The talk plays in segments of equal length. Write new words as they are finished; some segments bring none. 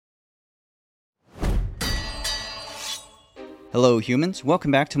Hello, humans. Welcome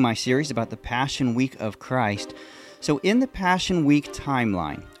back to my series about the Passion Week of Christ. So in the Passion Week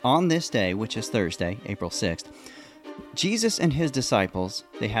timeline, on this day, which is Thursday, April 6th, Jesus and his disciples,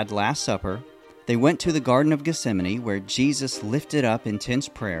 they had Last Supper. They went to the Garden of Gethsemane, where Jesus lifted up intense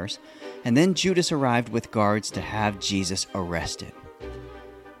prayers, and then Judas arrived with guards to have Jesus arrested.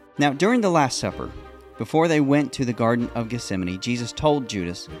 Now, during the Last Supper, before they went to the Garden of Gethsemane, Jesus told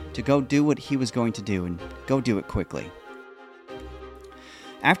Judas to go do what he was going to do and go do it quickly.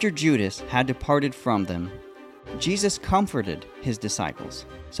 After Judas had departed from them, Jesus comforted his disciples.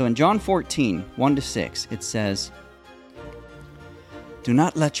 So in John 14, 1-6, it says, "Do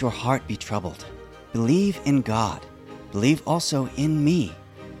not let your heart be troubled. Believe in God. Believe also in me.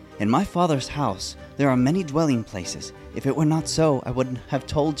 In my Father's house there are many dwelling places. If it were not so, I wouldn't have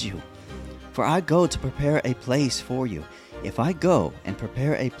told you. For I go to prepare a place for you. If I go and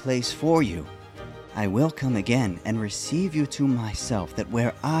prepare a place for you, I will come again and receive you to myself, that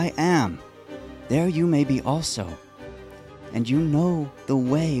where I am, there you may be also. And you know the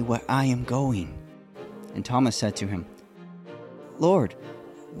way where I am going." And Thomas said to him, "Lord,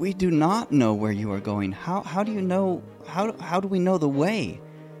 we do not know where you are going. How do you know? How do we know the way?"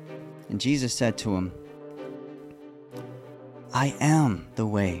 And Jesus said to him, "I am the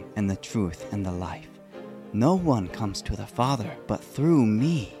way and the truth and the life. No one comes to the Father but through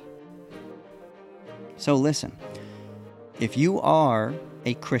me." So listen, if you are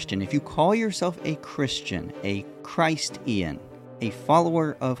a Christian, if you call yourself a Christian, a Christian, a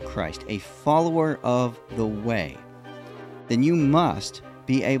follower of Christ, a follower of the way, then you must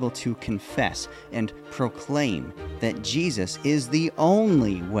be able to confess and proclaim that Jesus is the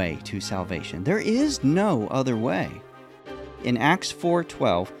only way to salvation. There is no other way. In Acts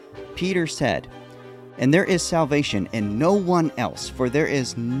 4:12, Peter said, "And there is salvation in no one else, for there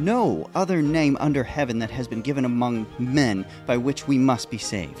is no other name under heaven that has been given among men by which we must be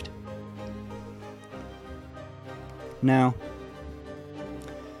saved." Now,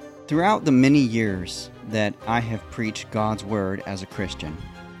 throughout the many years that I have preached God's Word as a Christian,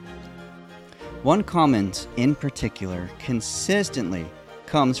 one comment in particular consistently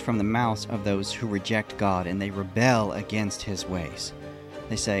comes from the mouths of those who reject God and they rebel against His ways.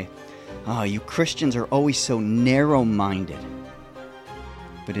 They say, "Oh, you Christians are always so narrow-minded."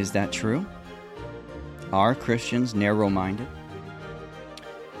 But is that true? Are Christians narrow-minded?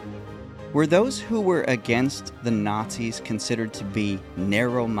 Were those who were against the Nazis considered to be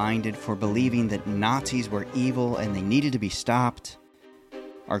narrow-minded for believing that Nazis were evil and they needed to be stopped?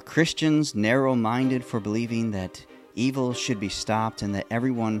 Are Christians narrow-minded for believing that evil should be stopped and that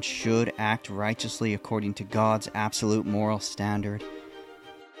everyone should act righteously according to God's absolute moral standard?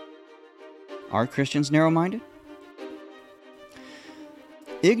 Are Christians narrow-minded?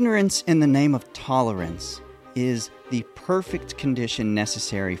 Ignorance in the name of tolerance is the perfect condition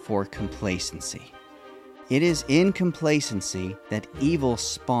necessary for complacency. It is in complacency that evil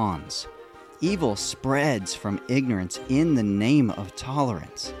spawns. Evil spreads from ignorance in the name of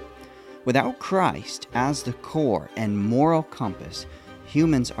tolerance. Without Christ as the core and moral compass,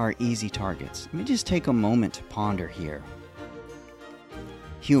 humans are easy targets. Let me just take a moment to ponder here.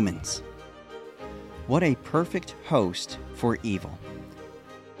 Humans. What a perfect host for evil.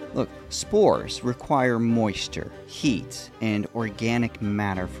 Look, spores require moisture, heat, and organic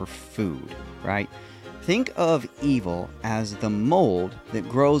matter for food, right? Think of evil as the mold that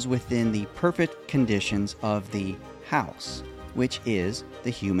grows within the perfect conditions of the house, which is the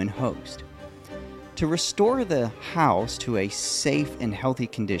human host. To restore the house to a safe and healthy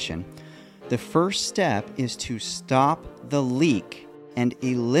condition, the first step is to stop the leak and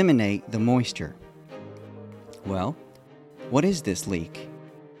eliminate the moisture. Well, what is this leak?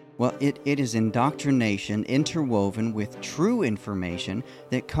 Well, it is indoctrination interwoven with true information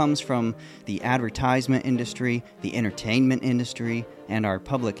that comes from the advertisement industry, the entertainment industry, and our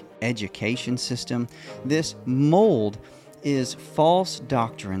public education system. This mold is false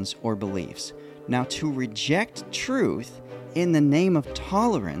doctrines or beliefs. Now, to reject truth in the name of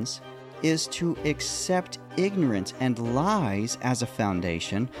tolerance is to accept ignorance and lies as a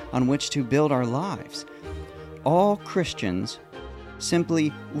foundation on which to build our lives. All Christians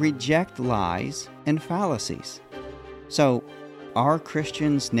simply reject lies and fallacies. So, are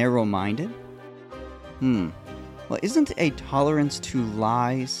Christians narrow-minded? Well, isn't a tolerance to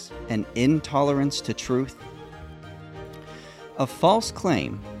lies an intolerance to truth? A false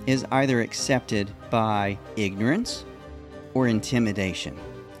claim is either accepted by ignorance or intimidation.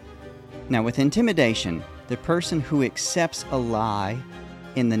 Now, with intimidation, the person who accepts a lie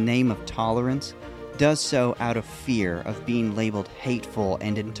in the name of tolerance does so out of fear of being labeled hateful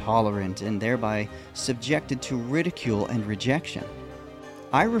and intolerant and thereby subjected to ridicule and rejection.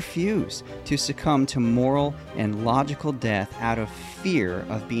 I refuse to succumb to moral and logical death out of fear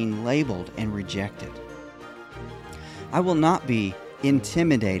of being labeled and rejected. I will not be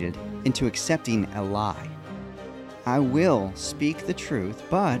intimidated into accepting a lie. I will speak the truth,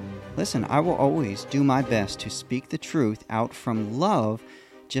 but listen, I will always do my best to speak the truth out from love,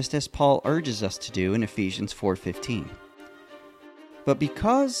 just as Paul urges us to do in Ephesians 4:15. But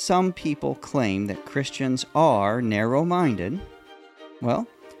because some people claim that Christians are narrow-minded, well,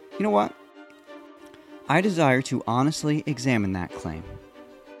 you know what? I desire to honestly examine that claim.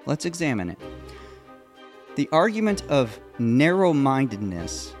 Let's examine it. The argument of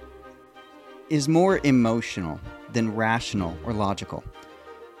narrow-mindedness is more emotional than rational or logical.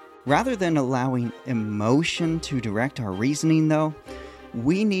 Rather than allowing emotion to direct our reasoning, though,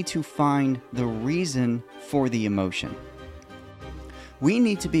 we need to find the reason for the emotion. We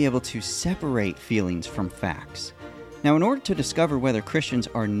need to be able to separate feelings from facts. Now, in order to discover whether Christians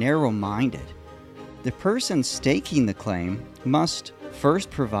are narrow-minded, the person staking the claim must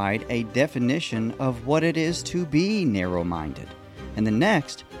first provide a definition of what it is to be narrow-minded. And then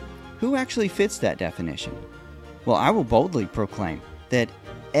next, who actually fits that definition? Well, I will boldly proclaim that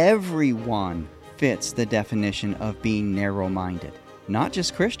everyone fits the definition of being narrow-minded, not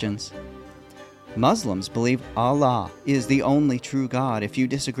just Christians. Muslims believe Allah is the only true God. If you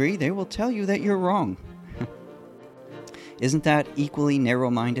disagree, they will tell you that you're wrong. Isn't that equally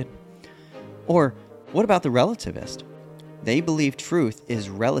narrow-minded? Or what about the relativist? They believe truth is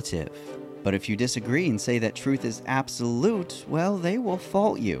relative, but if you disagree and say that truth is absolute, well, they will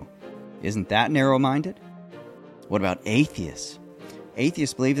fault you. Isn't that narrow-minded? What about atheists?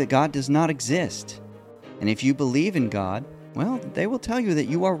 Atheists believe that God does not exist. And if you believe in God, well, they will tell you that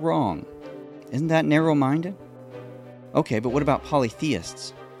you are wrong. Isn't that narrow-minded? Okay, but what about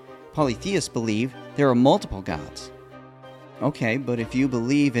polytheists? Polytheists believe there are multiple gods. Okay, but if you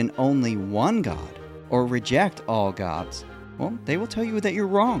believe in only one God, or reject all gods, well, they will tell you that you're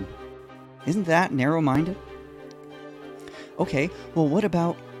wrong. Isn't that narrow-minded? Okay, well, what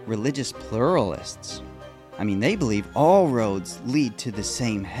about religious pluralists? I mean, they believe all roads lead to the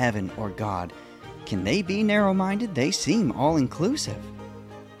same heaven or God. Can they be narrow-minded? They seem all-inclusive.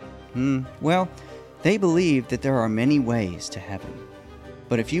 Well, they believe that there are many ways to heaven.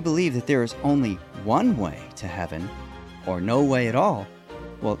 But if you believe that there is only one way to heaven, or no way at all,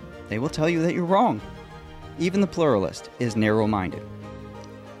 well, they will tell you that you're wrong. Even the pluralist is narrow-minded.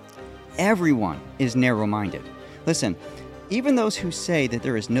 Everyone is narrow-minded. Listen, even those who say that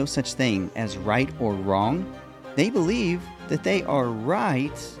there is no such thing as right or wrong, they believe that they are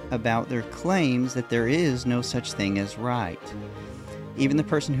right about their claims that there is no such thing as right. Even the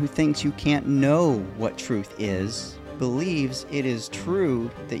person who thinks you can't know what truth is believes it is true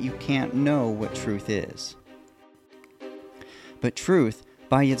that you can't know what truth is. But truth,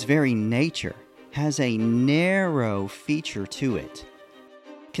 by its very nature, has a narrow feature to it.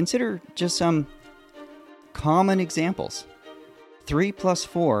 Consider just some common examples. 3 plus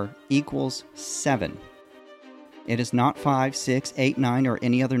 4 equals 7. It is not 5, 6, 8, 9, or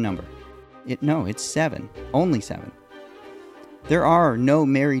any other number. It's 7. Only 7. There are no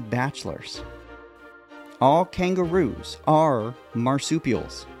married bachelors. All kangaroos are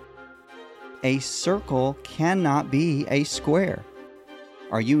marsupials. A circle cannot be a square.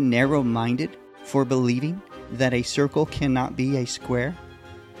 Are you narrow-minded for believing that a circle cannot be a square?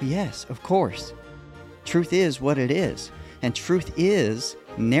 Yes, of course. Truth is what it is, and truth is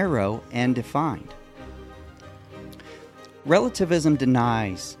narrow and defined. Relativism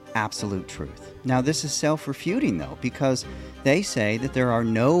denies absolute truth. Now, this is self-refuting, though, because they say that there are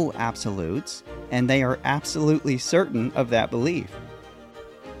no absolutes, and they are absolutely certain of that belief.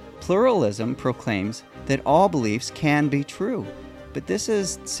 Pluralism proclaims that all beliefs can be true, but this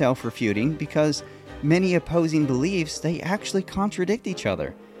is self-refuting because many opposing beliefs, they actually contradict each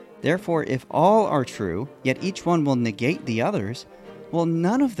other. Therefore, if all are true, yet each one will negate the others, well,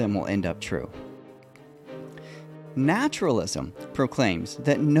 none of them will end up true. Naturalism proclaims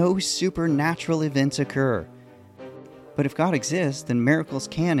that no supernatural events occur. But if God exists, then miracles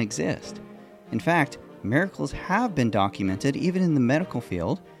can exist. In fact, miracles have been documented even in the medical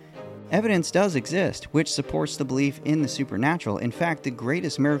field. Evidence does exist, which supports the belief in the supernatural. In fact, the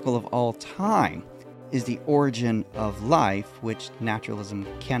greatest miracle of all time is the origin of life, which naturalism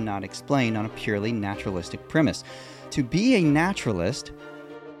cannot explain on a purely naturalistic premise. To be a naturalist,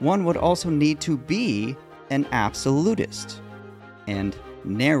 one would also need to be an absolutist and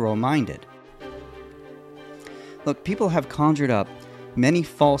narrow-minded. Look, people have conjured up many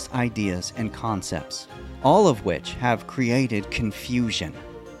false ideas and concepts, all of which have created confusion.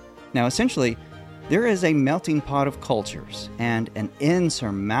 Now, essentially, there is a melting pot of cultures and an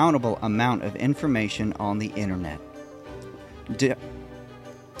insurmountable amount of information on the internet.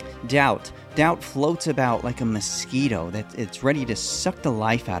 Doubt floats about like a mosquito that it's ready to suck the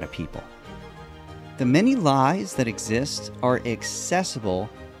life out of people. The many lies that exist are accessible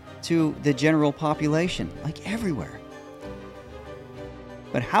to the general population, like everywhere.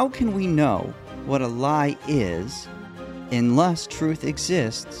 But how can we know what a lie is unless truth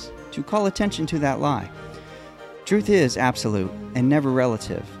exists to call attention to that lie? Truth is absolute and never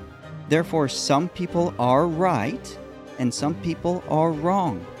relative. Therefore, some people are right and some people are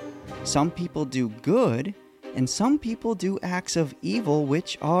wrong. Some people do good and some people do acts of evil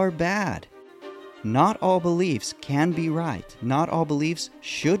which are bad. Not all beliefs can be right. Not all beliefs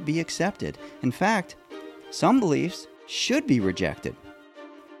should be accepted. In fact, some beliefs should be rejected.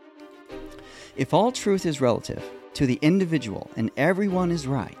 If all truth is relative to the individual and everyone is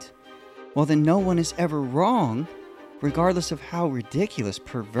right, well, then no one is ever wrong, regardless of how ridiculous,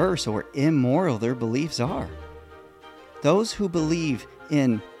 perverse, or immoral their beliefs are. Those who believe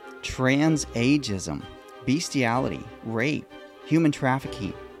in transageism, bestiality, rape, human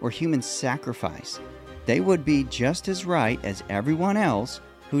trafficking, or human sacrifice, they would be just as right as everyone else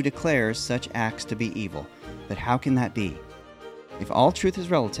who declares such acts to be evil. But how can that be? If all truth is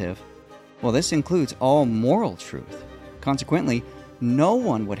relative, well, this includes all moral truth. Consequently, no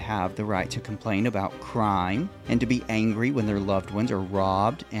one would have the right to complain about crime and to be angry when their loved ones are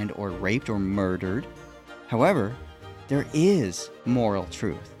robbed and or raped or murdered. However, there is moral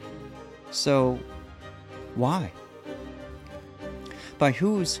truth. So, why? By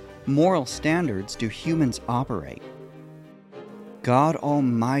whose moral standards do humans operate? God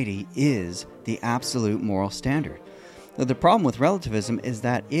Almighty is the absolute moral standard. The problem with relativism is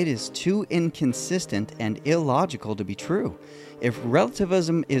that it is too inconsistent and illogical to be true. If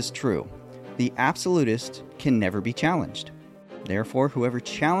relativism is true, the absolutist can never be challenged. Therefore, whoever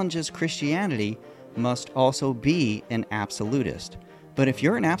challenges Christianity must also be an absolutist. But if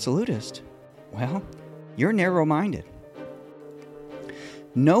you're an absolutist, well, you're narrow-minded.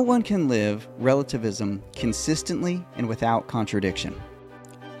 No one can live relativism consistently and without contradiction.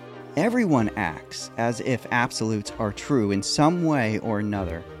 Everyone acts as if absolutes are true in some way or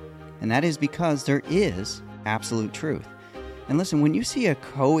another, and that is because there is absolute truth. And listen, when you see a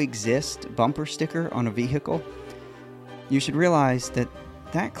coexist bumper sticker on a vehicle, you should realize that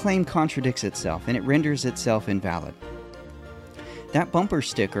that claim contradicts itself and it renders itself invalid. That bumper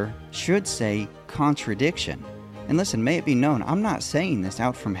sticker should say contradiction. And listen, may it be known, I'm not saying this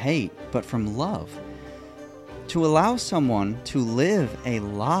out from hate, but from love. To allow someone to live a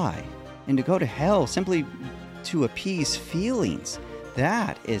lie and to go to hell simply to appease feelings,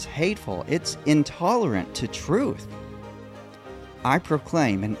 that is hateful. It's intolerant to truth. I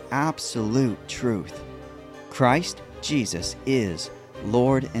proclaim an absolute truth. Christ Jesus is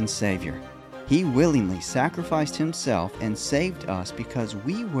Lord and Savior. He willingly sacrificed himself and saved us because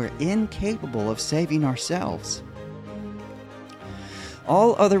we were incapable of saving ourselves.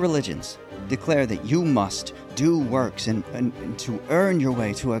 All other religions declare that you must do works and to earn your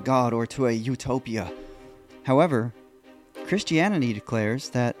way to a God or to a utopia. However, Christianity declares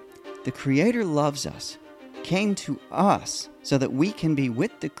that the Creator loves us, came to us so that we can be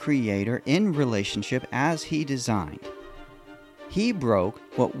with the Creator in relationship as He designed. He broke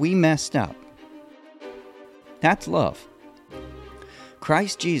what we messed up. That's love.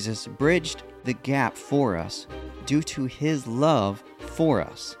 Christ Jesus bridged the gap for us due to His love for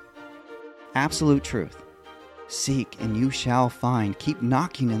us. Absolute truth. Seek and you shall find. Keep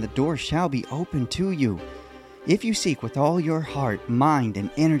knocking and the door shall be opened to you. If you seek with all your heart, mind, and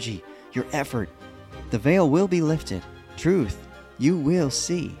energy, your effort, the veil will be lifted. Truth you will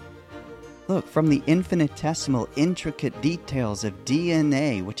see. Look, from the infinitesimal, intricate details of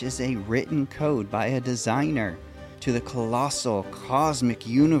DNA, which is a written code by a designer, to the colossal cosmic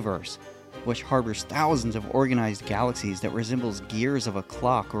universe, which harbors thousands of organized galaxies that resembles gears of a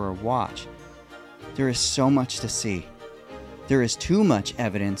clock or a watch. There is so much to see. There is too much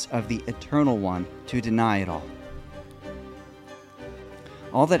evidence of the Eternal One to deny it all.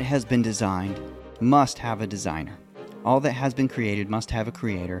 All that has been designed must have a designer. All that has been created must have a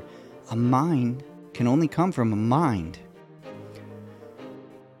creator. A mind can only come from a mind.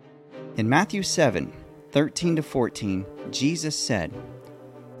 In Matthew 7:13-14, Jesus said,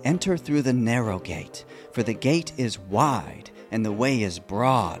 "Enter through the narrow gate, for the gate is wide, and the way is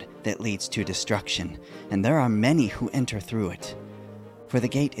broad that leads to destruction, and there are many who enter through it. For the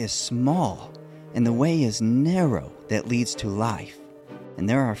gate is small, and the way is narrow that leads to life, and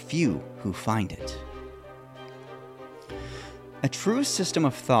there are few who find it. A true system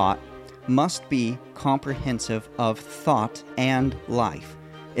of thought must be comprehensive of thought and life.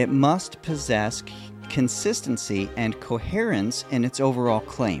 It must possess consistency and coherence in its overall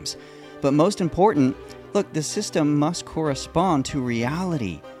claims. But most important, look, the system must correspond to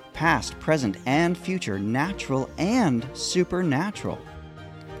reality, past, present, and future, natural and supernatural.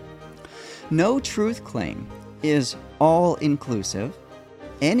 No truth claim is all-inclusive.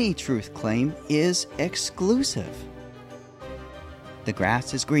 Any truth claim is exclusive. The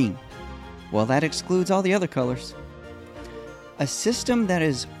grass is green. Well, that excludes all the other colors. A system that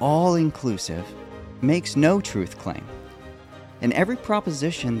is all-inclusive makes no truth claim, and every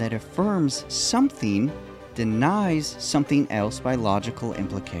proposition that affirms something denies something else by logical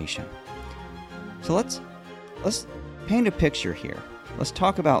implication. So let's paint a picture here. Let's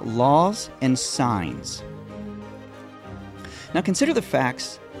talk about laws and signs. Now consider the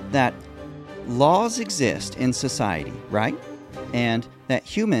facts that laws exist in society, right? And that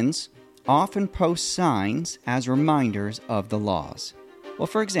humans often post signs as reminders of the laws. Well,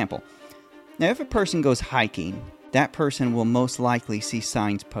 for example, now if a person goes hiking, that person will most likely see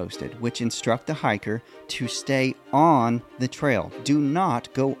signs posted which instruct the hiker to stay on the trail. Do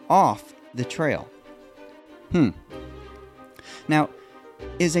not go off the trail. Now,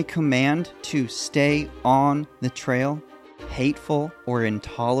 is a command to stay on the trail hateful or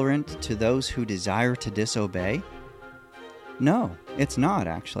intolerant to those who desire to disobey? No, it's not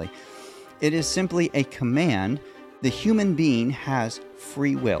actually. It is simply a command. The human being has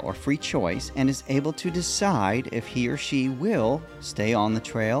free will or free choice and is able to decide if he or she will stay on the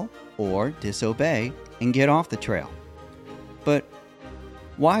trail or disobey and get off the trail. But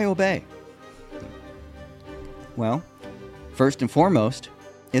why obey? Well, first and foremost,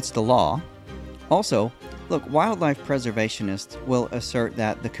 it's the law. Also, look, wildlife preservationists will assert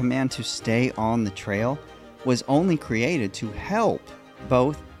that the command to stay on the trail was only created to help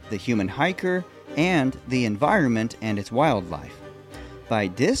both the human hiker and the environment and its wildlife. By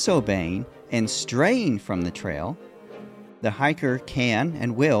disobeying and straying from the trail, the hiker can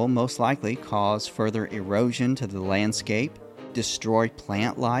and will most likely cause further erosion to the landscape, destroy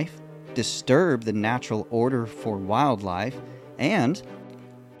plant life, disturb the natural order for wildlife, and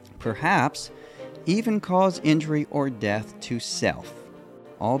perhaps even cause injury or death to self,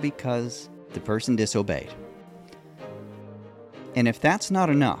 all because the person disobeyed. And if that's not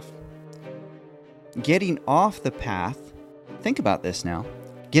enough, getting off the path, think about this now,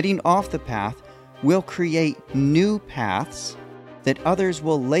 getting off the path will create new paths that others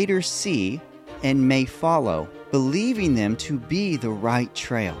will later see and may follow, believing them to be the right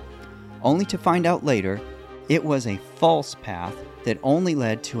trail, only to find out later it was a false path that only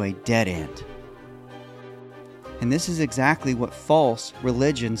led to a dead end. And this is exactly what false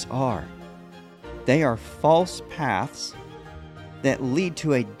religions are. They are false paths that lead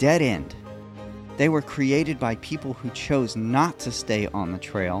to a dead end. They were created by people who chose not to stay on the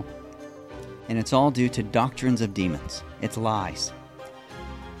trail, and it's all due to doctrines of demons. It's lies.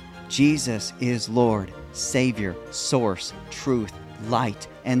 Jesus is Lord, Savior, source, truth, light,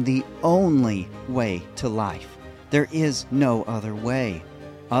 and the only way to life. There is no other way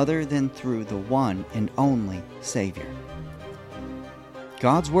other than through the one and only Savior.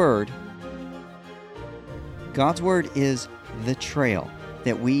 God's Word is the trail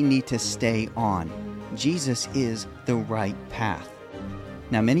that we need to stay on. Jesus is the right path.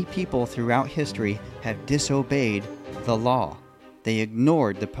 Now, many people throughout history have disobeyed the law. They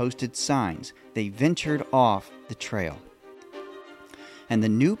ignored the posted signs. They ventured off the trail. And the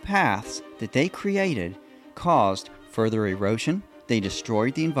new paths that they created caused further erosion. They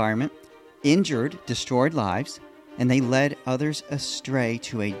destroyed the environment, injured, destroyed lives, and they led others astray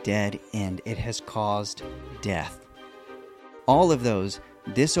to a dead end. It has caused death. All of those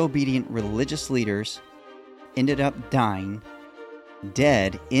disobedient religious leaders ended up dying,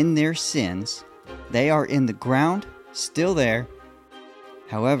 dead in their sins. They are in the ground, still there.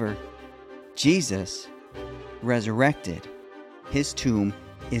 However, Jesus resurrected. His tomb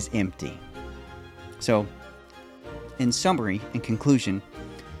is empty. So, in summary and conclusion,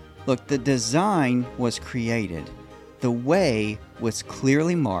 look, the design was created, the way was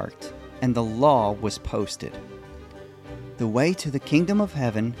clearly marked, and the law was posted. The way to the kingdom of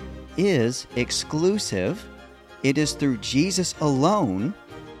heaven is exclusive. It is through Jesus alone.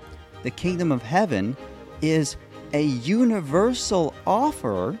 The kingdom of heaven is a universal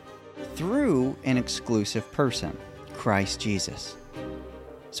offer through an exclusive person, Christ Jesus.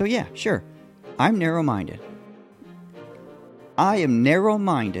 So yeah, sure, I'm narrow-minded. I am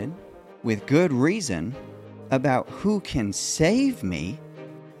narrow-minded with good reason about who can save me,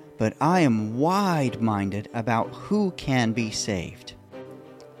 but I am wide-minded about who can be saved.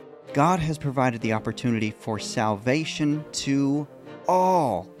 God has provided the opportunity for salvation to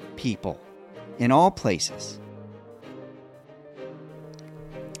all people, in all places.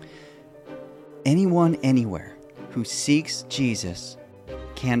 Anyone, anywhere who seeks Jesus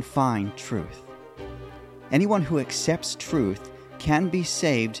can find truth. Anyone who accepts truth can be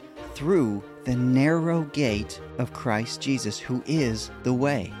saved through the narrow gate of Christ Jesus, who is the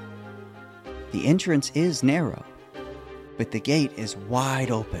way. The entrance is narrow, but the gate is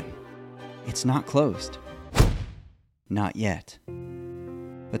wide open. It's not closed. Not yet.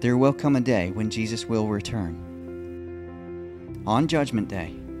 But there will come a day when Jesus will return. On Judgment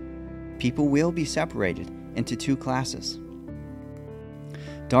Day, people will be separated into two classes.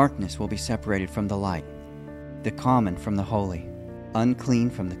 Darkness will be separated from the light, the common from the holy, unclean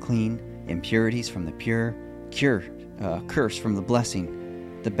from the clean, impurities from the pure, curse from the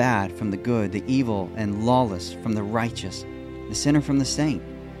blessing, the bad from the good, the evil and lawless from the righteous, the sinner from the saint.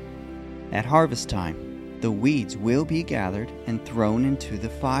 At harvest time, the weeds will be gathered and thrown into the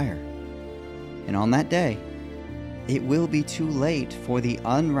fire. And on that day, it will be too late for the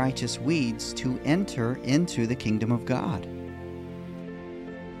unrighteous weeds to enter into the kingdom of God.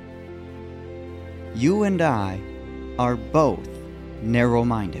 You and I are both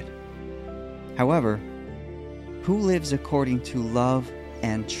narrow-minded. However, who lives according to love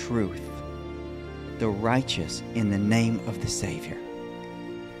and truth? The righteous in the name of the Savior.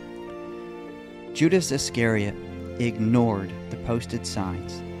 Judas Iscariot ignored the posted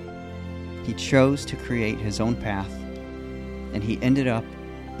signs. He chose to create his own path, and he ended up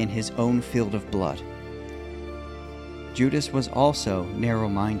in his own field of blood. Judas was also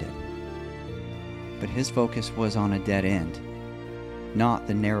narrow-minded, but his focus was on a dead end, not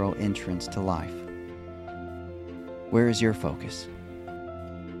the narrow entrance to life. Where is your focus?